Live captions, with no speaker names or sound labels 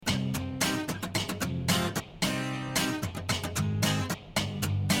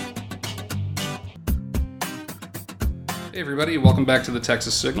Hey everybody, welcome back to the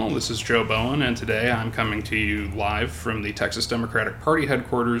Texas Signal. This is Joe Bowen, and today I'm coming to you live from the Texas Democratic Party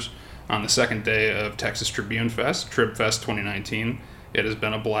headquarters on the second day of Texas Tribune Fest, TribFest 2019. It has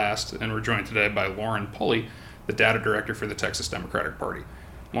been a blast, and we're joined today by Lauren Pulley, the data director for the Texas Democratic Party.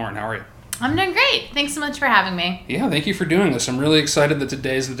 Lauren, how are you? I'm doing great. Thanks so much for having me. Yeah, thank you for doing this. I'm really excited that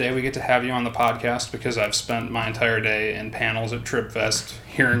today's the day we get to have you on the podcast because I've spent my entire day in panels at TribFest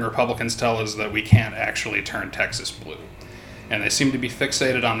hearing Republicans tell us that we can't actually turn Texas blue. And they seem to be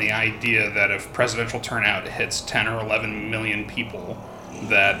fixated on the idea that if presidential turnout hits 10 or 11 million people,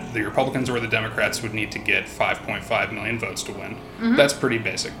 that the Republicans or the Democrats would need to get 5.5 million votes to win. Mm-hmm. That's pretty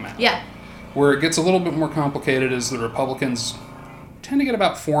basic math. Yeah. Where it gets a little bit more complicated is the Republicans tend to get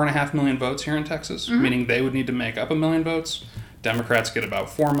about 4.5 million votes here in Texas, mm-hmm. meaning they would need to make up 1 million votes. Democrats get about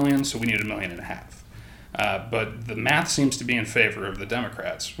 4 million, so we need 1.5 million. But the math seems to be in favor of the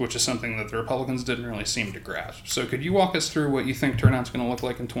Democrats, which is something that the Republicans didn't really seem to grasp. So could you walk us through what you think turnout's going to look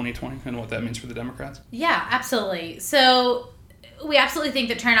like in 2020 and what that means for the Democrats? Yeah, absolutely. So we absolutely think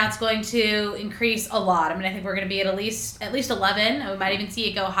that turnout's going to increase a lot. I mean, I think we're going to be at least 11. We might even see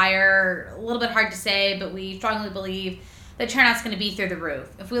it go higher. A little bit hard to say, but we strongly believe that turnout's going to be through the roof.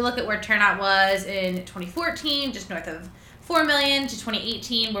 If we look at where turnout was in 2014, just north of 4 million, to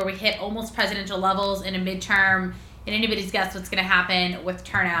 2018, where we hit almost presidential levels in a midterm, and anybody's guess what's going to happen with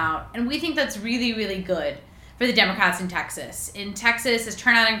turnout. And we think that's really, really good for the Democrats in Texas. In Texas, as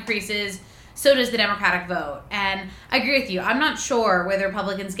turnout increases, so does the Democratic vote. And I agree with you. I'm not sure whether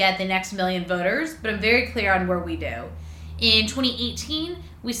Republicans get the next million voters, but I'm very clear on where we do. In 2018,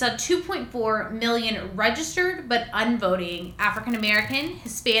 we saw 2.4 million registered but unvoting African American,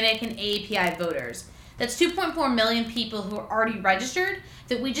 Hispanic, and AAPI voters. That's 2.4 million people who are already registered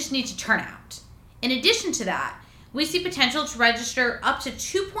that we just need to turn out. In addition to that, we see potential to register up to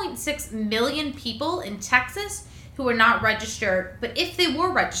 2.6 million people in Texas who are not registered, but if they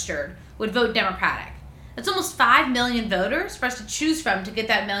were registered, would vote Democratic. That's almost 5 million voters for us to choose from to get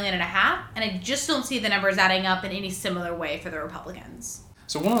that 1.5 million, and I just don't see the numbers adding up in any similar way for the Republicans.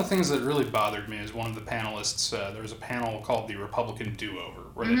 So one of the things that really bothered me is one of the panelists, there was a panel called the Republican Do-Over,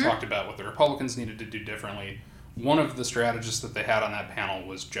 where mm-hmm. they talked about what the Republicans needed to do differently. One of the strategists that they had on that panel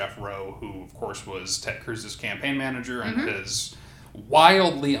was Jeff Rowe, who, of course, was Ted Cruz's campaign manager and mm-hmm. his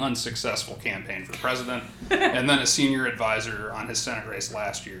wildly unsuccessful campaign for president, and then a senior advisor on his Senate race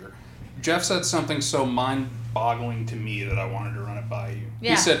last year. Jeff said something so mind-boggling to me that I wanted to run it by you.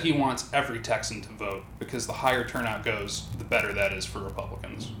 Yeah. He said he wants every Texan to vote because the higher turnout goes, the better that is for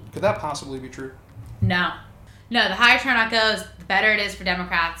Republicans. Could that possibly be true? No, the higher turnout goes, the better it is for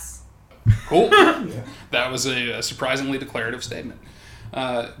Democrats. Cool. Yeah. That was a surprisingly declarative statement.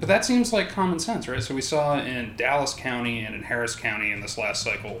 But that seems like common sense, right? So we saw in Dallas County and in Harris County in this last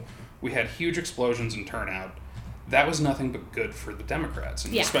cycle, we had huge explosions in turnout. That was nothing but good for the Democrats,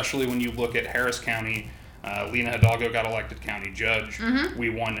 and especially when you look at Harris County. Lena Hidalgo got elected county judge. Mm-hmm. We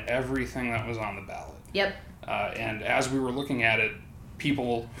won everything that was on the ballot. Yep. And as we were looking at it,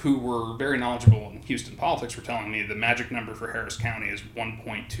 people who were very knowledgeable in Houston politics were telling me the magic number for Harris County is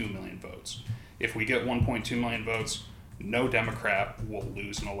 1.2 million votes. If we get 1.2 million votes, no Democrat will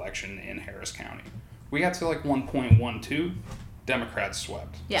lose an election in Harris County. We got to like 1.12, Democrats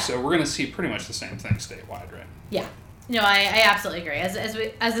swept. Yeah. So we're going to see pretty much the same thing statewide, right? Yeah. No, I absolutely agree.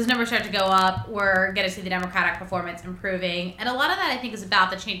 As those numbers start to go up, we're going to see the Democratic performance improving. And a lot of that, I think, is about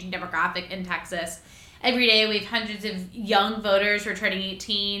the changing demographic in Texas. Every day, we have hundreds of young voters who are turning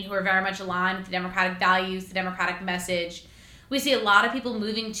 18 who are very much aligned with the Democratic values, the Democratic message. We see a lot of people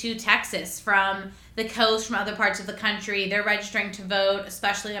moving to Texas from the coast, from other parts of the country. They're registering to vote,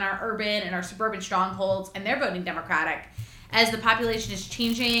 especially in our urban and our suburban strongholds, and they're voting Democratic. As the population is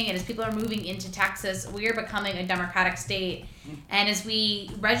changing and as people are moving into Texas, we are becoming a Democratic state. And as we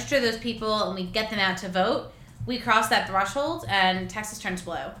register those people and we get them out to vote, we cross that threshold and Texas turns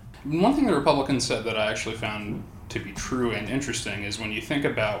blue. One thing the Republicans said that I actually found to be true and interesting is when you think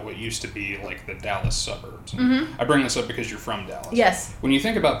about what used to be like the Dallas suburbs. Mm-hmm. I bring this up because you're from Dallas. Yes. When you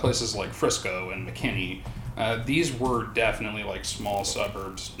think about places like Frisco and McKinney, these were definitely like small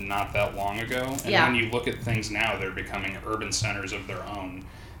suburbs not that long ago. And when you look at things now, they're becoming urban centers of their own.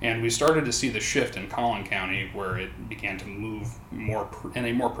 And we started to see the shift in Collin County where it began to move more in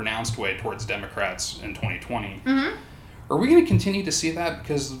a more pronounced way towards Democrats in 2020. Mm-hmm. Are we going to continue to see that?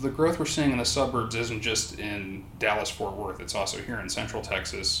 Because the growth we're seeing in the suburbs isn't just in Dallas-Fort Worth. It's also here in Central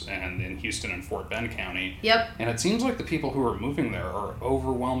Texas and in Houston and Fort Bend County. Yep. And it seems like the people who are moving there are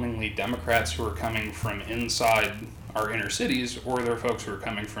overwhelmingly Democrats who are coming from inside our inner cities, or they're folks who are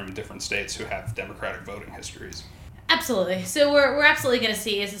coming from different states who have Democratic voting histories. Absolutely. So we're absolutely going to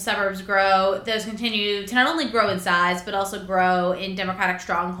see as the suburbs grow, those continue to not only grow in size, but also grow in Democratic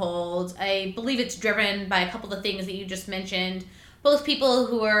strongholds. I believe it's driven by a couple of things that you just mentioned. Both people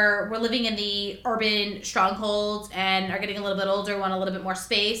who were living in the urban strongholds and are getting a little bit older, want a little bit more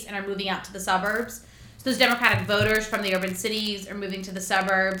space, and are moving out to the suburbs. So those Democratic voters from the urban cities are moving to the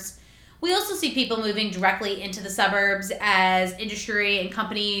suburbs. We also see people moving directly into the suburbs as industry and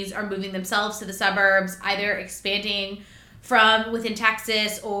companies are moving themselves to the suburbs, either expanding from within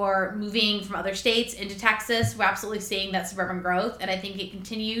Texas or moving from other states into Texas. We're absolutely seeing that suburban growth, and I think it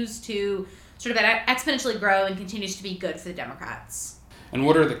continues to sort of exponentially grow and continues to be good for the Democrats. And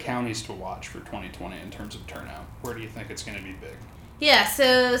what are the counties to watch for 2020 in terms of turnout? Where do you think it's going to be big? Yeah,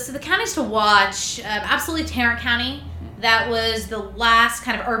 so the counties to watch, absolutely Tarrant County. That was the last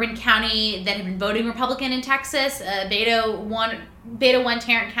kind of urban county that had been voting Republican in Texas. Beta won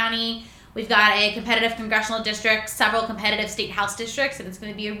Tarrant County. We've got a competitive congressional district, several competitive state house districts, and it's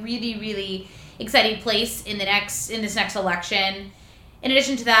going to be a really, really exciting place in this next election. In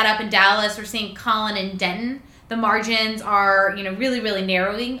addition to that, up in Dallas, we're seeing Collin and Denton. The margins are, really, really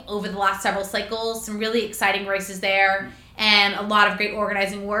narrowing over the last several cycles. Some really exciting races there, and a lot of great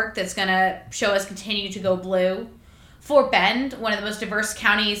organizing work that's going to show us continue to go blue. Fort Bend, one of the most diverse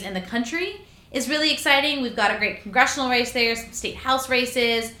counties in the country, is really exciting. We've got a great congressional race there, some state house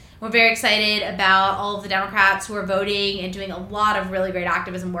races. We're very excited about all of the Democrats who are voting and doing a lot of really great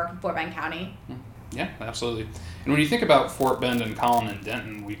activism work in Fort Bend County. Yeah, absolutely. And when you think about Fort Bend and Collin and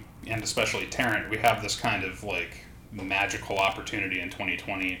Denton, and especially Tarrant, we have this kind of magical opportunity in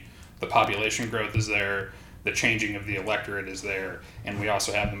 2020. The population growth is there, the changing of the electorate is there, and we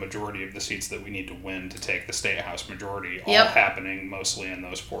also have the majority of the seats that we need to win to take the state house majority, all happening mostly in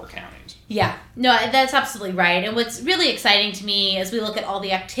those 4 counties. Yeah, no, that's absolutely right. And what's really exciting to me as we look at all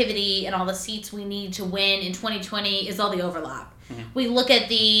the activity and all the seats we need to win in 2020 is all the overlap. Mm-hmm. We look at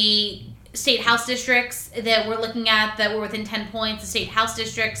the state house districts that we're looking at that were within 10 points, the state house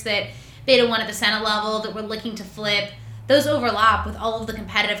districts that Beta won at the Senate level that we're looking to flip. Those overlap with all of the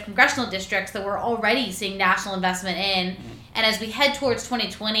competitive congressional districts that we're already seeing national investment in. Mm-hmm. And as we head towards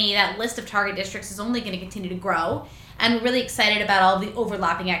 2020, that list of target districts is only going to continue to grow. And we're really excited about all the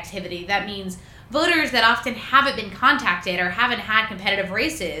overlapping activity. That means voters that often haven't been contacted or haven't had competitive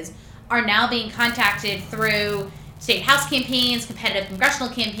races are now being contacted through state house campaigns, competitive congressional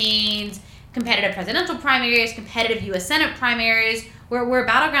campaigns, competitive presidential primaries, competitive U.S. Senate primaries. We're a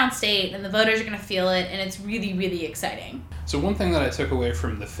battleground state, and the voters are going to feel it, and it's really, really exciting. So one thing that I took away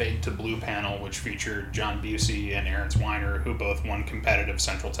from the Fade to Blue panel, which featured John Busey and Aaron Weiner, who both won competitive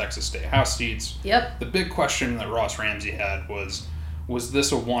Central Texas State House seats. Yep. The big question that Ross Ramsey had was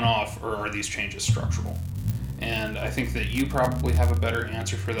this a one-off, or are these changes structural? And I think that you probably have a better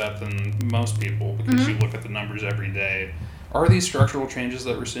answer for that than most people, because you look at the numbers every day. Are these structural changes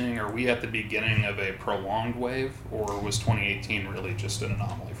that we're seeing, are we at the beginning of a prolonged wave, or was 2018 really just an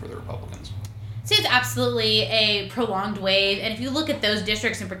anomaly for the Republicans? See, it's absolutely a prolonged wave, and if you look at those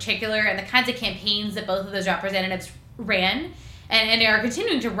districts in particular and the kinds of campaigns that both of those representatives ran, and they are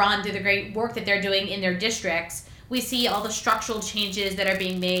continuing to run through the great work that they're doing in their districts, we see all the structural changes that are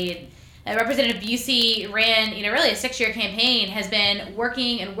being made. Representative Busey ran, really a 6-year campaign, has been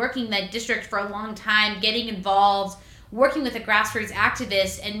working that district for a long time, getting involved, working with the grassroots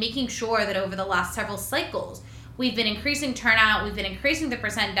activists, and making sure that over the last several cycles, we've been increasing turnout, we've been increasing the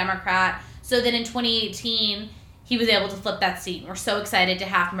percent Democrat, so that in 2018, he was able to flip that seat. We're so excited to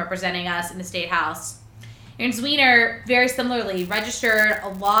have him representing us in the State House. Aaron Weiner, very similarly, registered a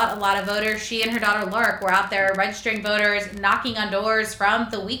lot of voters. She and her daughter Lark were out there registering voters, knocking on doors from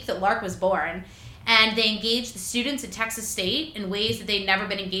the week that Lark was born. And they engaged the students at Texas State in ways that they'd never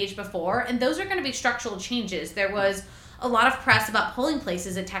been engaged before. And those are going to be structural changes. There was a lot of press about polling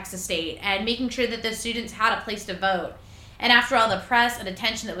places at Texas State and making sure that the students had a place to vote. And after all the press and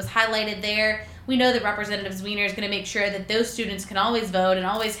attention that was highlighted there, we know that Representative Weiner is going to make sure that those students can always vote and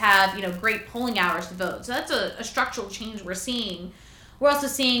always have, great polling hours to vote. So that's a structural change we're seeing. We're also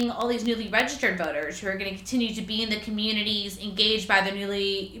seeing all these newly registered voters who are going to continue to be in the communities, engaged by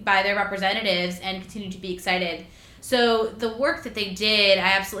their representatives, and continue to be excited. So the work that they did,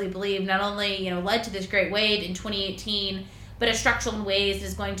 I absolutely believe, not only led to this great wave in 2018, but is structural in ways that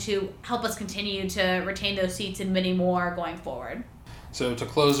is going to help us continue to retain those seats and many more going forward. So to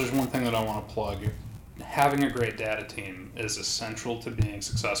close, there's one thing that I want to plug. Having a great data team is essential to being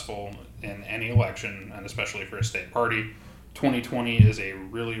successful in any election, and especially for a state party. 2020 is a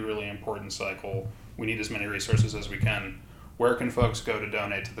really, really important cycle. We need as many resources as we can. Where can folks go to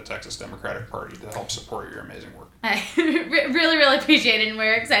donate to the Texas Democratic Party to help support your amazing work? I really, really appreciate it, and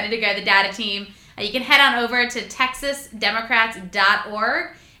we're excited to grow the data team. You can head on over to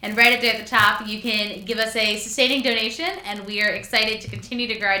texasdemocrats.org, and right up there at the top, you can give us a sustaining donation, and we are excited to continue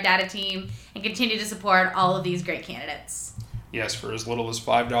to grow our data team and continue to support all of these great candidates. Yes, for as little as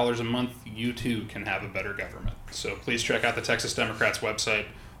 $5 a month, you too can have a better government. So please check out the Texas Democrats website.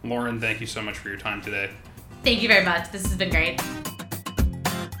 Lauren, thank you so much for your time today. Thank you very much. This has been great.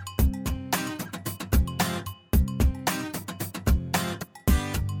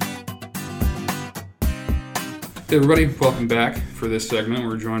 Hey everybody, welcome back. For this segment,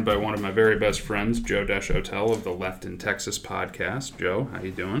 we're joined by one of my very best friends, Joe Deschhotel of the Left in Texas podcast. Joe, how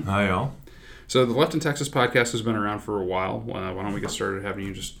you doing? Hi, y'all. So the Left in Texas podcast has been around for a while. Why don't we get started having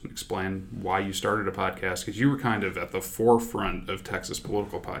you just explain why you started a podcast? Because you were kind of at the forefront of Texas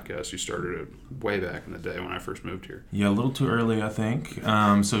political podcasts. You started it way back in the day when I first moved here. Yeah, a little too early, I think.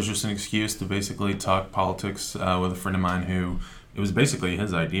 So it's just an excuse to basically talk politics with a friend of mine who... It was basically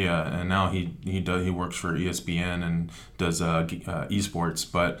his idea, and now he works for ESPN and does esports.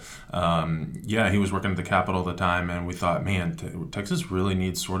 But he was working at the Capitol at the time, and we thought, man, Texas really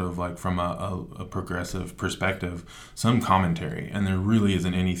needs sort of like from a progressive perspective some commentary, and there really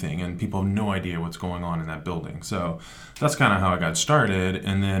isn't anything, and people have no idea what's going on in that building. So that's kind of how I got started,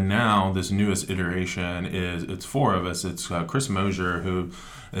 and then now this newest iteration it's four of us. It's Chris Mosier, who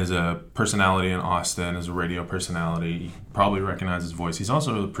is a personality in Austin, is a radio personality. You probably recognize his voice. He's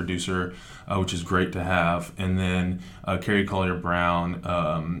also a producer, which is great to have. And then Carrie Collier-Brown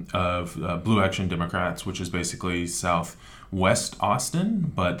of Blue Action Democrats, which is basically southwest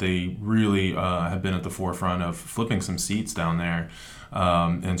Austin, but they really have been at the forefront of flipping some seats down there.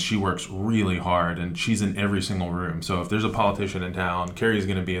 And she works really hard, and she's in every single room. So if there's a politician in town, Carrie's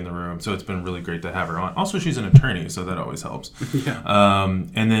going to be in the room. So it's been really great to have her on. Also, she's an attorney, so that always helps. Yeah.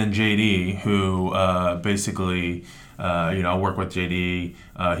 And then JD, who basically, I work with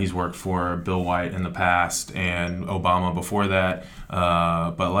JD. He's worked for Bill White in the past and Obama before that,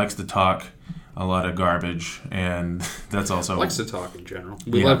 but likes to talk a lot of garbage, and that's also likes to talk in general.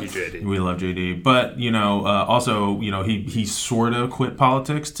 We love you, JD. We love JD, but also he sort of quit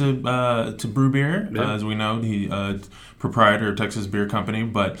politics to brew beer, as we know. He proprietor of Texas Beer Company,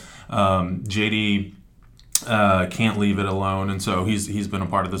 but JD can't leave it alone, and so he's been a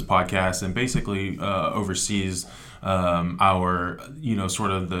part of this podcast and basically oversees our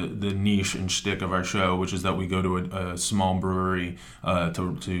sort of the niche and shtick of our show, which is that we go to a small brewery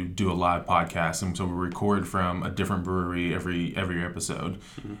to do a live podcast, and so we record from a different brewery every episode.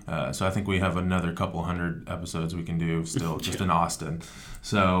 Mm-hmm. So I think we have another couple hundred episodes we can do still just in Austin.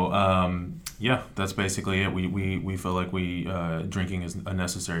 So that's basically it. We feel like drinking is a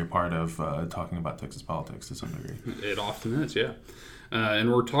necessary part of talking about Texas politics to some degree. It often is, yeah.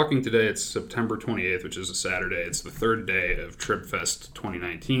 And we're talking today, it's September 28th, which is a Saturday. It's the third day of TribFest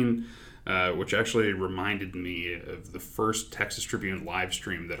 2019, which actually reminded me of the first Texas Tribune live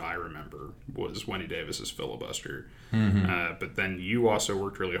stream that I remember was Wendy Davis's filibuster. Mm-hmm. But then you also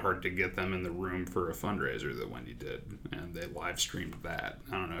worked really hard to get them in the room for a fundraiser that Wendy did, and they live streamed that.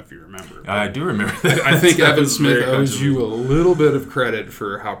 I don't know if you remember. I do remember that. I think Evan Smith owes you a little bit of credit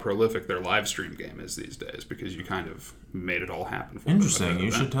for how prolific their live stream game is these days, because you kind of made it all happen for Interesting.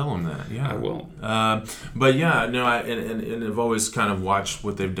 You should tell them that. Yeah, I will. But yeah, no, and I've always kind of watched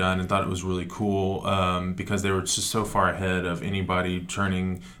what they've done and thought it was really cool because they were just so far ahead of anybody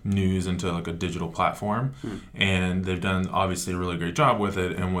turning news into like a digital platform, and they've done obviously a really great job with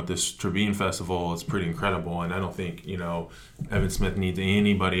it. And with this Tribune Festival, it's pretty incredible. And I don't think Evan Smith needs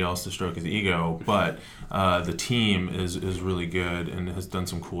anybody else to stroke his ego, but the team is really good and has done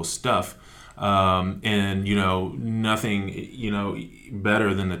some cool stuff. And nothing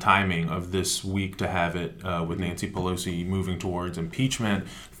better than the timing of this week to have it with Nancy Pelosi moving towards impeachment.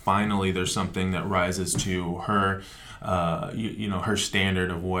 Finally, there's something that rises to her her standard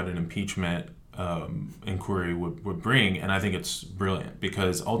of what an impeachment inquiry would bring, and I think it's brilliant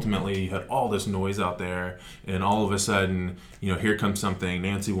because ultimately you had all this noise out there, and all of a sudden, here comes something.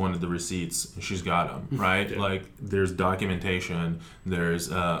 Nancy wanted the receipts, and she's got them, right? Yeah. Like there's documentation, there's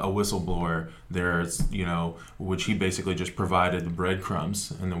a whistleblower, there's which he basically just provided the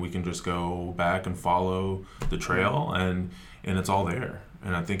breadcrumbs, and then we can just go back and follow the trail, and it's all there.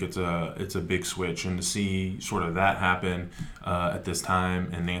 And I think it's a big switch, and to see sort of that happen at this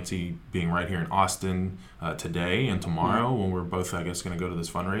time, and Nancy being right here in Austin today and tomorrow, when we're both, I guess, going to go to this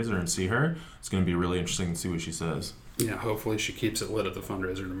fundraiser and see her, it's going to be really interesting to see what she says. Yeah, hopefully she keeps it lit at the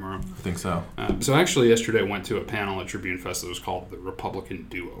fundraiser tomorrow. I think so. So actually yesterday I went to a panel at Tribune Fest that was called the Republican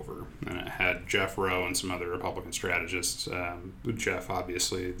Do-Over, and it had Jeff Rowe and some other Republican strategists. Jeff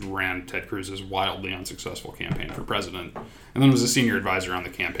obviously ran Ted Cruz's wildly unsuccessful campaign for president, and then was a senior advisor on the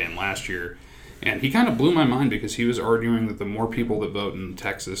campaign last year. And he kind of blew my mind because he was arguing that the more people that vote in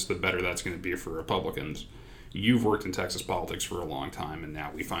Texas, the better that's going to be for Republicans. You've worked in Texas politics for a long time, and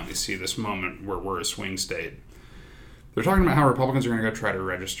now we finally see this moment where we're a swing state. They're talking about how Republicans are going to go try to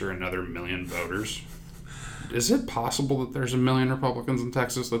register another 1 million voters. Is it possible that there's 1 million Republicans in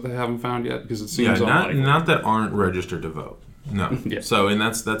Texas that they haven't found yet? Because it seems unlikely. Not that aren't registered to vote. No. Yeah. So, and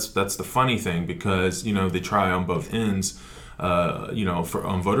that's the funny thing, because they try on both ends,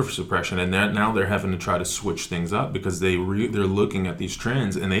 on voter suppression, and now they're having to try to switch things up because they're looking at these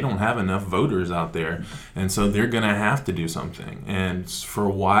trends and they don't have enough voters out there, and so they're going to have to do something. And for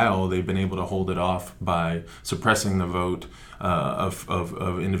a while, they've been able to hold it off by suppressing the vote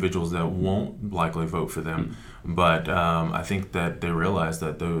of individuals that won't likely vote for them. But I think that they realize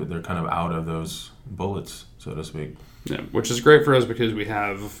that they're kind of out of those bullets, so to speak. Yeah, which is great for us because we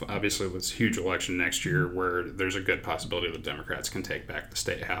have, obviously, this huge election next year where there's a good possibility that Democrats can take back the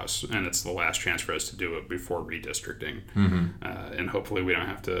state house, and it's the last chance for us to do it before redistricting. And hopefully we don't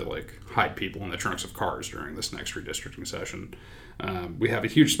have to hide people in the trunks of cars during this next redistricting session. We have a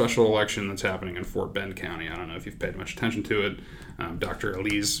huge special election that's happening in Fort Bend County. I don't know if you've paid much attention to it. Dr.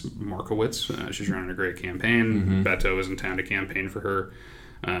 Elise Markowitz, she's running a great campaign. Beto is in town to campaign for her.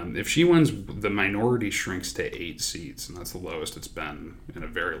 If she wins, the minority shrinks to 8 seats, and that's the lowest it's been in a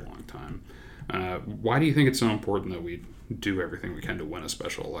very long time. Why do you think it's so important that we do everything we can to win a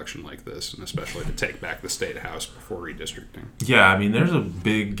special election like this, and especially to take back the state house before redistricting? Yeah, I mean, there's a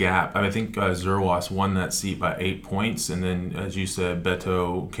big gap. I think Zerwas won that seat by 8 points, and then, as you said,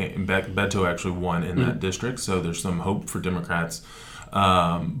 Beto actually won in that district, so there's some hope for Democrats.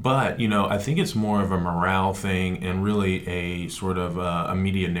 But, I think it's more of a morale thing and really a sort of a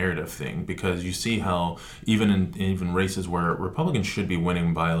media narrative thing, because you see how even in races where Republicans should be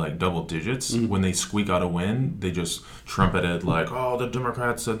winning by double digits, when they squeak out a win, they just trumpet it the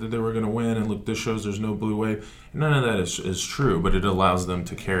Democrats said that they were going to win, and look, this shows there's no blue wave. None of that is true, but it allows them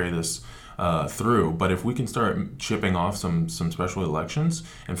to carry this through. But if we can start chipping off some special elections,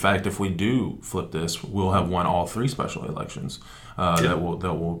 in fact, if we do flip this, we'll have won all 3 special elections that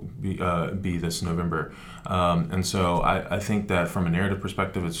will be this November. And so I think that from a narrative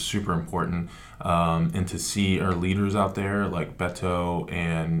perspective, it's super important. And to see our leaders out there like Beto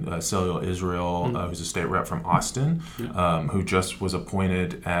and Celio Israel, who's a state rep from Austin, who just was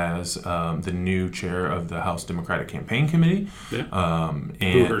appointed as the new chair of the House Democratic Campaign Committee. And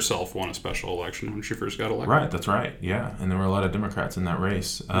who herself won a special election when she first got elected. Right, that's right, yeah. And there were a lot of Democrats in that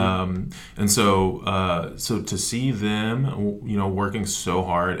race. And so to see them, working so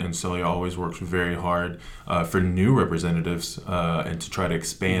hard, and Celio always works very hard for new representatives and to try to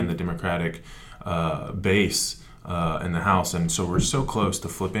expand the Democratic base in the House, and so we're so close to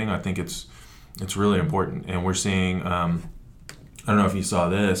flipping. I think it's really important, and we're seeing. I don't know if you saw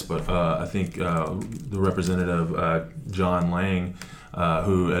this, but I think the representative John Lang,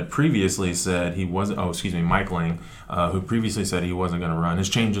 who had previously said he wasn't. Oh, excuse me, Mike Lang, who previously said he wasn't going to run, has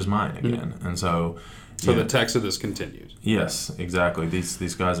changed his mind again, and so. So the Texas continues. Yes, exactly.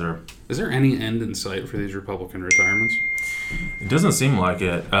 These guys are. Is there any end in sight for these Republican retirements? It doesn't seem like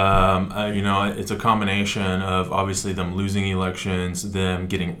it. It's a combination of obviously them losing elections, them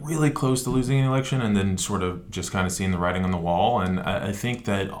getting really close to losing an election, and then sort of just kind of seeing the writing on the wall. And I think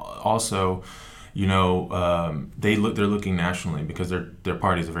that also, they're looking nationally because their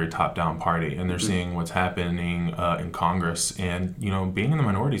party is a very top-down party, and they're seeing what's happening in Congress. And being in the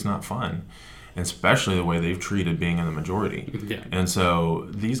minority is not fun. Especially the way they've treated being in the majority. Yeah. And so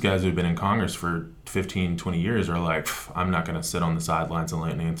these guys who've been in Congress for 15, 20 years are like, I'm not going to sit on the sidelines and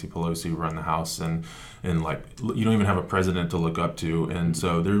let Nancy Pelosi run the House, and you don't even have a president to look up to. And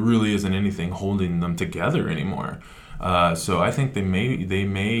so there really isn't anything holding them together anymore. So I think they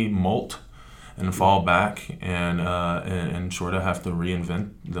may molt and fall back and sort of have to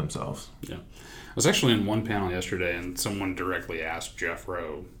reinvent themselves. Yeah. I was actually in one panel yesterday, and someone directly asked Jeff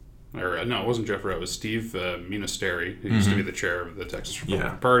Rowe, or no, it wasn't Jeff Rowe, it was Steve Munisteri, who used to be the chair of the Texas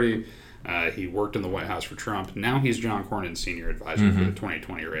Republican Party. He worked in the White House for Trump. Now he's John Cornyn's senior advisor for the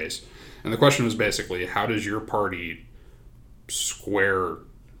 2020 race. And the question was basically, how does your party square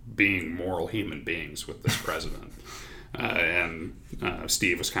being moral human beings with this president? And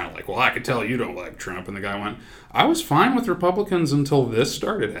Steve was kind of like, well, I could tell you don't like Trump. And the guy went, I was fine with Republicans until this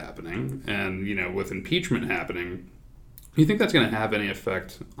started happening. And, with impeachment happening, do you think that's going to have any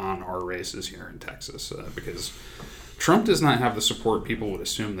effect on our races here in Texas? Because Trump does not have the support people would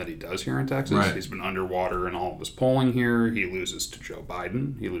assume that he does here in Texas. Right. He's been underwater in all of his polling here. He loses to Joe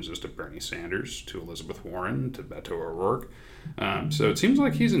Biden. He loses to Bernie Sanders, to Elizabeth Warren, to Beto O'Rourke. So it seems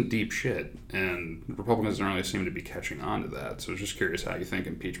like he's in deep shit, and Republicans don't really seem to be catching on to that. So I was just curious how you think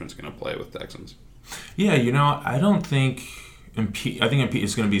impeachment's going to play with Texans. Yeah, I don't think I think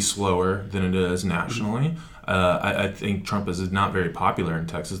it's going to be slower than it is nationally. I think Trump is not very popular in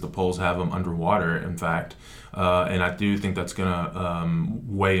Texas. The polls have him underwater, in fact. And I do think that's going to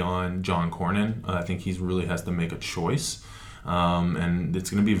weigh on John Cornyn. I think he really has to make a choice. And it's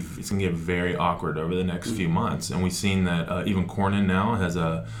going to get very awkward over the next few months. And we've seen that even Cornyn now has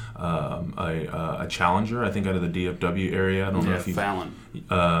a challenger, I think, out of the DFW area. I don't know if you Fallon.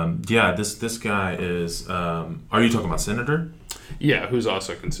 This guy is. Are you talking about Senator? Yeah, who's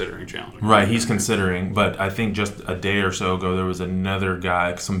also considering challenging. Right, he's considering, but I think just a day or so ago there was another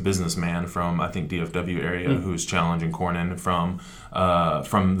guy, some businessman from I think DFW area, who's challenging Cornyn from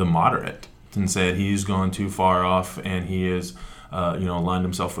the moderate, and said he's gone too far off and he is, aligned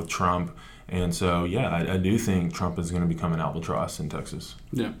himself with Trump. And so, I do think Trump is going to become an albatross in Texas.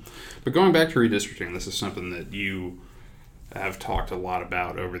 Yeah, but going back to redistricting, this is something that you have talked a lot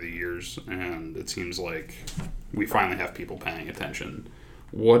about over the years, and it seems like we finally have people paying attention.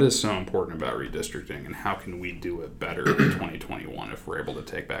 What is so important about redistricting, and how can we do it better in 2021 if we're able to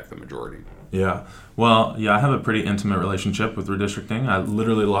take back the majority? Yeah. Well, I have a pretty intimate relationship with redistricting. I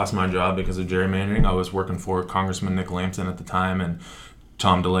literally lost my job because of gerrymandering. I was working for Congressman Nick Lampson at the time, and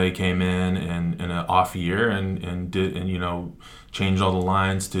Tom DeLay came in an off year and changed all the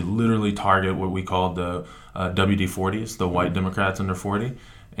lines to literally target what we called the WD-40s, the white Democrats under 40.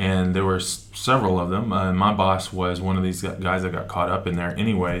 And there were several of them. My boss was one of these guys that got caught up in there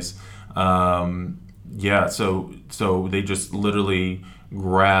anyways. So they just literally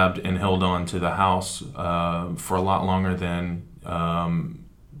grabbed and held on to the House for a lot longer than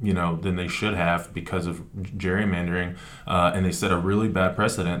they should have because of gerrymandering. And they set a really bad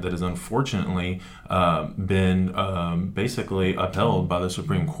precedent that has unfortunately been basically upheld by the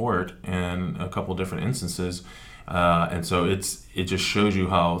Supreme Court in a couple different instances. And so it just shows you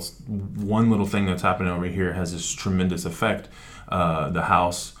how one little thing that's happening over here has this tremendous effect. The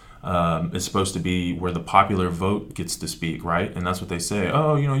House is supposed to be where the popular vote gets to speak, right? And that's what they say.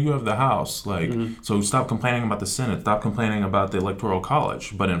 Oh, you have the House. So stop complaining about the Senate. Stop complaining about the Electoral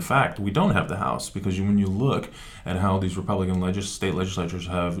College. But in fact, we don't have the House because when you look at how these Republican state legislatures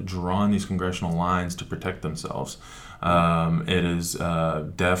have drawn these congressional lines to protect themselves, it is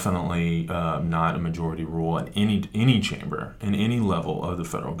definitely not a majority rule in any chamber, in any level of the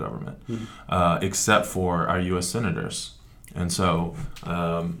federal government, except for our U.S. senators. And so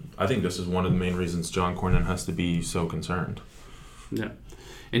I think this is one of the main reasons John Cornyn has to be so concerned. Yeah.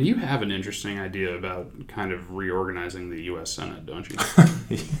 And you have an interesting idea about kind of reorganizing the U.S. Senate, don't you?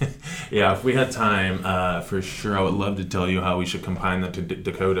 Yeah, if we had time, for sure, I would love to tell you how we should combine the two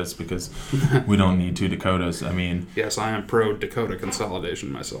Dakotas because we don't need two Dakotas. I mean... Yes, I am pro-Dakota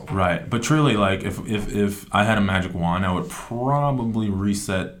consolidation myself. Right. But truly, if I had a magic wand, I would probably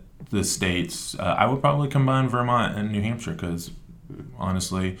reset the states. I would probably combine Vermont and New Hampshire because...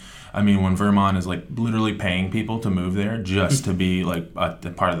 honestly, I mean, when Vermont is literally paying people to move there just to be a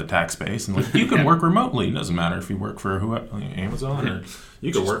part of the tax base, and you can work remotely. It doesn't matter if you work for Amazon or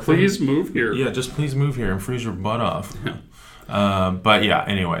you can work. Please move here. Yeah, just please move here and freeze your butt off. But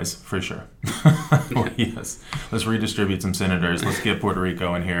anyways, for sure. Yes, let's redistribute some senators. Let's get Puerto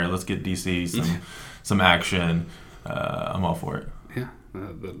Rico in here. Let's get DC some action. I'm all for it. Yeah,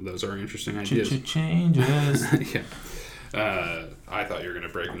 those are interesting ideas. Changes. Yeah. I thought you were going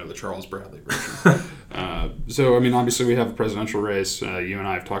to break into the Charles Bradley version. So, I mean, obviously we have a presidential race. You and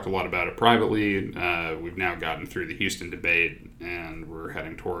I have talked a lot about it privately. We've now gotten through the Houston debate, and we're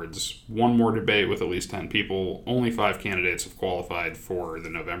heading towards one more debate with at least 10 people. Only 5 candidates have qualified for the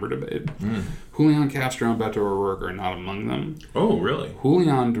November debate. Julian Castro and Beto O'Rourke are not among them. Oh, really?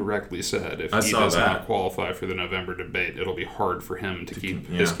 Julian directly said if he does that. not qualify for the November debate, it'll be hard for him to keep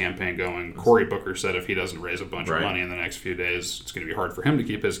his campaign going. Cory Booker said if he doesn't raise a bunch of money in the next few days, it's going to be hard for him to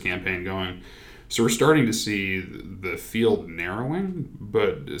keep his campaign going. So we're starting to see the field narrowing,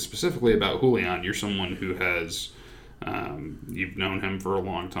 but specifically about Julian, you're someone who has, you've known him for a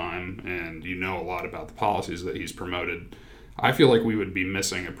long time, and you know a lot about the policies that he's promoted. I feel like we would be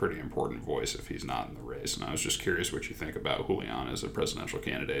missing a pretty important voice if he's not in the race, and I was just curious what you think about Julian as a presidential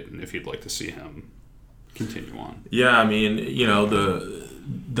candidate, and if you'd like to see him continue on. Yeah, I mean,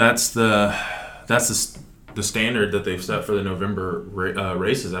 that's the standard that they've set for the November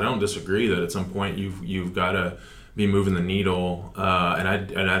races. I don't disagree that at some point you've got to be moving the needle,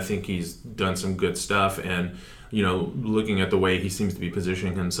 and I think he's done some good stuff. And looking at the way he seems to be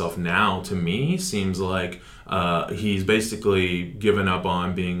positioning himself now, to me, seems like he's basically given up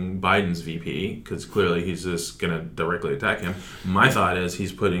on being Biden's VP, because clearly he's just going to directly attack him. My thought is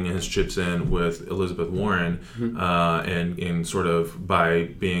he's putting his chips in with Elizabeth Warren, and sort of by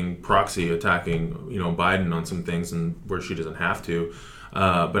being proxy attacking, Biden on some things and where she doesn't have to.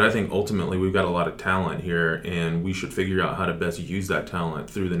 But I think ultimately we've got a lot of talent here, and we should figure out how to best use that talent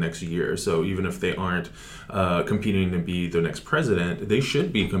through the next year. So even if they aren't competing to be the next president, they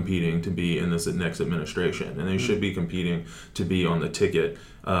should be competing to be in this next administration, and they should be competing to be on the ticket,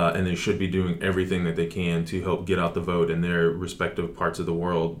 and they should be doing everything that they can to help get out the vote in their respective parts of the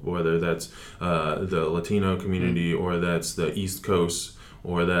world, whether that's the Latino community or that's the East Coast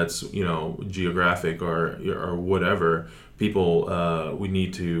or that's geographic or whatever. People, we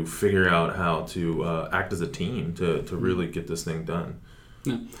need to figure out how to act as a team to really get this thing done.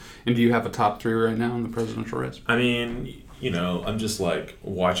 Yeah. And do you have a top 3 right now in the presidential race? I mean, I'm just like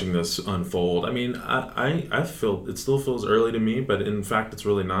watching this unfold. I mean, I feel it still feels early to me, but in fact, it's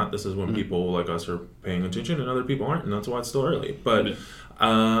really not. This is when people like us are paying attention and other people aren't, and that's why it's still early. But,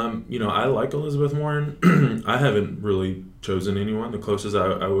 I like Elizabeth Warren. I haven't really chosen anyone. The closest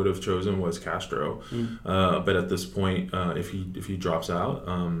I would have chosen was Castro. But at this point, if he drops out,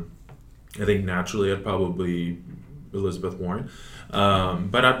 I think naturally I'd probably Elizabeth Warren. But I'm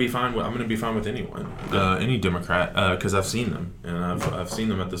going to be fine with anyone, any Democrat, because I've seen them, and I've seen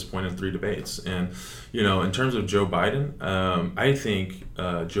them at this point in 3 debates. And in terms of Joe Biden, I think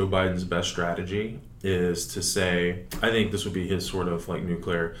Joe Biden's best strategy is to say, I think this would be his sort of like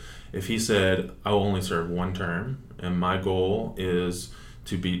nuclear. If he said, I will only serve 1 term, and my goal is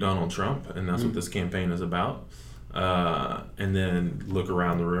to beat Donald Trump, and that's what this campaign is about, and then look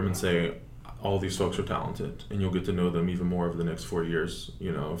around the room and say, all these folks are talented, and you'll get to know them even more over the next 4 years,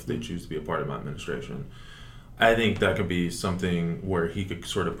 if they choose to be a part of my administration. I think that could be something where he could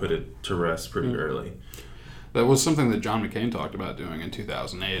sort of put it to rest pretty early. That was something that John McCain talked about doing in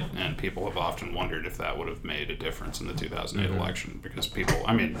 2008, and people have often wondered if that would have made a difference in the 2008 election, because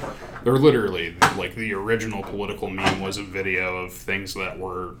they're literally, like, the original political meme was a video of things that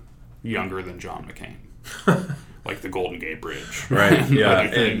were younger than John McCain. Like the Golden Gate Bridge. Right, yeah.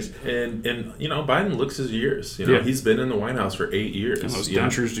 and Biden looks his years. He's been in the White House for 8 years. And those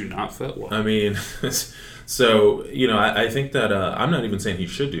dentures do not fit well. I mean, so, I think that I'm not even saying he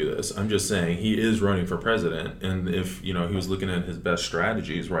should do this. I'm just saying he is running for president. And if, he was looking at his best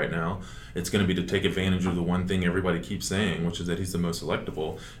strategies right now, it's going to be to take advantage of the one thing everybody keeps saying, which is that he's the most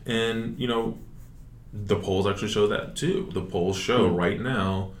electable. And, the polls actually show that too. The polls show right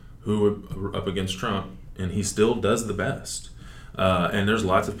now who are up against Trump, and he still does the best. And there's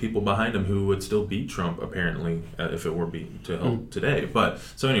lots of people behind him who would still beat Trump, apparently, if it were beat to help today. But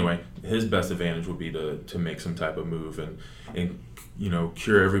so anyway, his best advantage would be to make some type of move and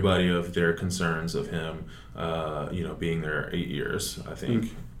cure everybody of their concerns of him, being there 8 years, I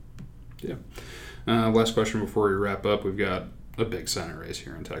think. Yeah. Last question before we wrap up. We've got a big Senate race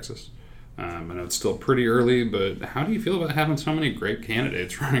here in Texas. I know it's still pretty early, but how do you feel about having so many great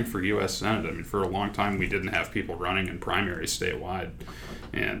candidates running for U.S. Senate? I mean, for a long time, we didn't have people running in primaries statewide,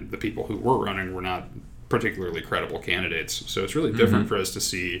 and the people who were running were not particularly credible candidates. So it's really different for us to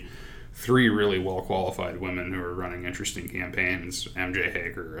see 3 really well-qualified women who are running interesting campaigns, MJ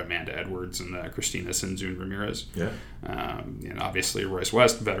Hager, Amanda Edwards, and Christina Sinzun Ramirez. Yeah. And obviously Royce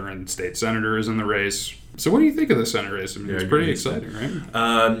West, veteran state senator, is in the race. So what do you think of the Senate race? I mean, it's pretty exciting,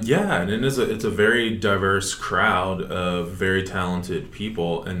 right? Yeah, and it's a very diverse crowd of very talented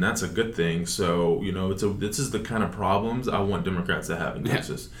people, and that's a good thing. So, this is the kind of problems I want Democrats to have in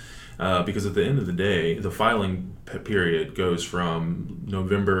Texas. Because at the end of the day, the filing period goes from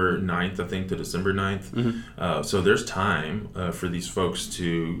November 9th, I think, to December 9th. So there's time for these folks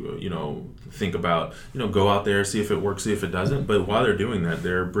to, think about, go out there, see if it works, see if it doesn't. But while they're doing that,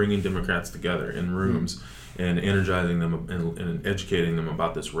 they're bringing Democrats together in rooms and energizing them and educating them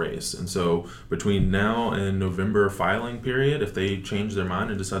about this race. And so between now and November filing period, if they change their mind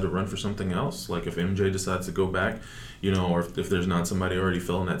and decide to run for something else, like if MJ decides to go back, or if there's not somebody already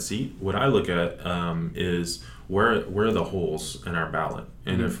filling that seat, what I look at is where are the holes in our ballot?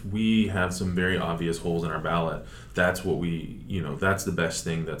 And if we have some very obvious holes in our ballot, that's what that's the best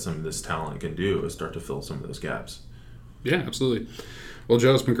thing that some of this talent can do, is start to fill some of those gaps. Yeah, absolutely. Well,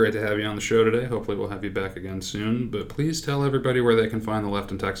 Joe, it's been great to have you on the show today. Hopefully we'll have you back again soon. But please tell everybody where they can find the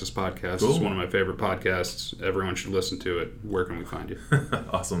Left in Texas podcast. Cool. It's one of my favorite podcasts. Everyone should listen to it. Where can we find you?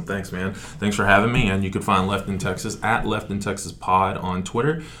 Awesome. Thanks, man. Thanks for having me. And you can find Left in Texas at Left in Texas Pod on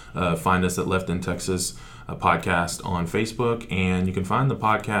Twitter. Find us at Left in Texas podcast on Facebook, and you can find the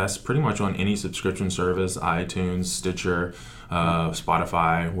podcast pretty much on any subscription service, iTunes, Stitcher,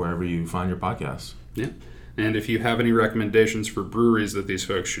 Spotify, wherever you find your podcasts. Yeah. And if you have any recommendations for breweries that these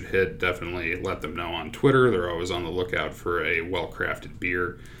folks should hit, definitely let them know on Twitter. They're always on the lookout for a well-crafted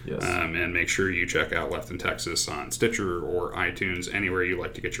beer. Yes. And make sure you check out Left in Texas on Stitcher or iTunes, anywhere you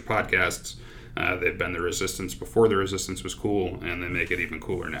like to get your podcasts. They've been the Resistance before the Resistance was cool, and they make it even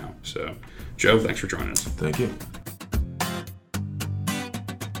cooler now. So, Joe, thanks for joining us. Thank you.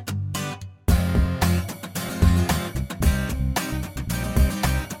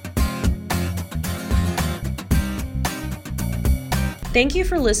 Thank you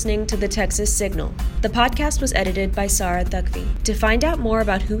for listening to The Texas Signal. The podcast was edited by Sarah Thukvi. To find out more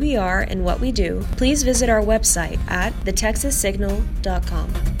about who we are and what we do, please visit our website at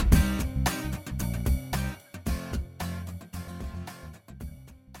thetexassignal.com.